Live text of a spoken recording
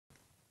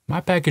My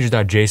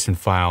package.json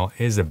file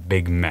is a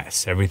big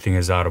mess. Everything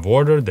is out of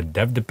order, the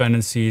dev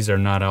dependencies are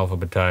not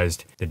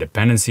alphabetized, the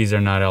dependencies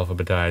are not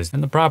alphabetized,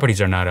 and the properties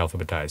are not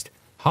alphabetized.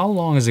 How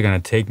long is it going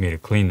to take me to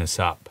clean this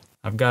up?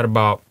 I've got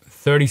about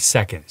 30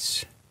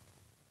 seconds.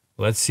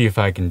 Let's see if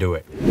I can do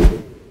it.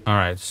 All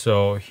right,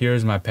 so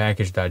here's my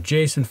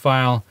package.json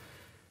file.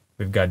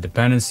 We've got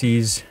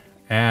dependencies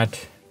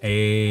at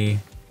a,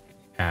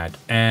 at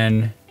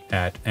n,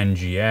 at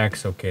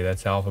ngx. Okay,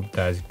 that's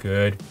alphabetized,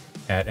 good.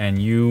 At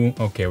nu,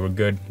 okay, we're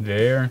good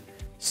there.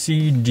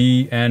 C,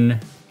 D,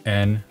 N,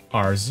 N,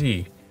 R,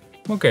 Z.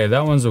 Okay,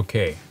 that one's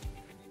okay.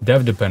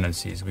 Dev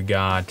dependencies, we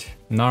got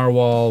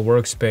narwhal,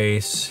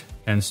 workspace,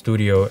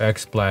 NStudio,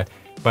 XSplat.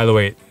 By the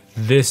way,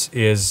 this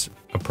is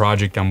a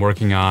project I'm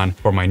working on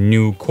for my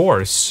new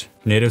course,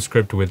 Native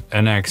Script with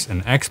NX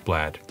and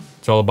XSplat.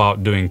 It's all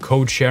about doing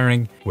code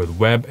sharing with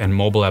web and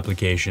mobile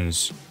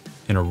applications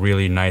in a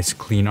really nice,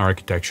 clean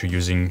architecture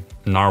using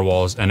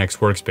Narwhal's NX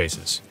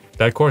workspaces.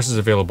 That course is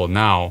available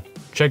now.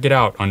 Check it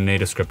out on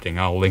Native Scripting.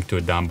 I'll link to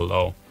it down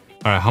below.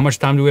 All right, how much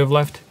time do we have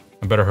left?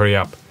 I better hurry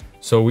up.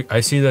 So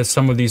I see that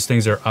some of these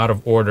things are out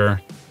of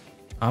order.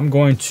 I'm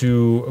going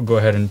to go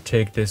ahead and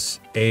take this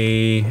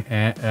A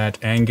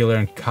at Angular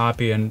and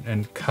copy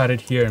and cut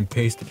it here and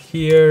paste it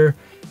here.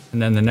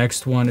 And then the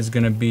next one is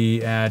gonna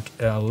be at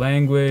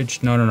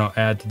language. No,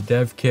 at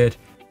devkit.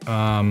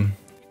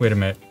 Wait a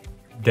minute.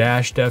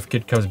 Dash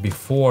devkit comes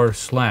before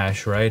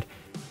slash, right?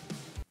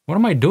 What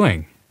am I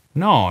doing?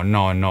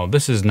 No,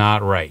 this is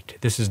not right.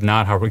 This is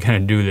not how we're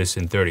gonna do this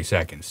in 30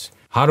 seconds.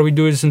 How do we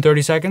do this in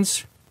 30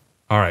 seconds?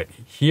 All right,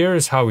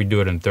 here's how we do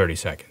it in 30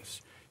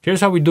 seconds.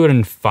 Here's how we do it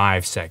in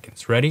 5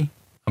 seconds. Ready?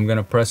 I'm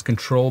gonna press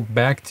Control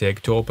backtick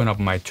to open up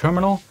my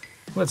terminal.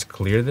 Let's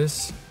clear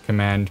this.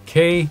 Command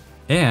K,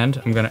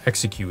 and I'm gonna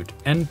execute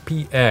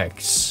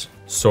npx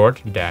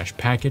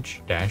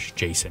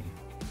sort-package-json.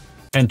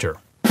 Enter.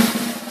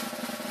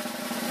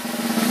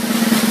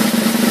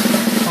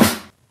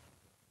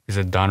 Is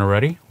it done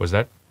already? Was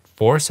that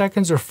 4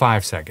 seconds or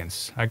 5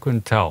 seconds? I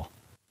couldn't tell.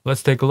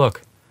 Let's take a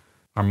look.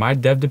 Are my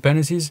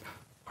dependencies,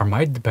 are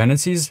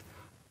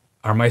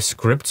my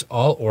scripts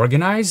all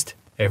organized?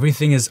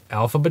 Everything is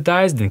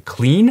alphabetized and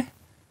clean?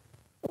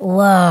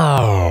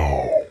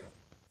 Whoa.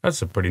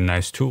 That's a pretty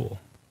nice tool.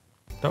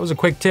 That was a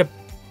quick tip.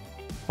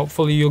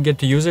 Hopefully you'll get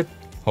to use it.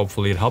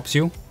 Hopefully it helps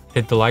you.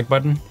 Hit the like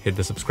button, hit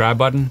the subscribe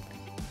button.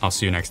 I'll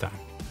see you next time.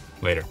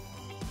 Later.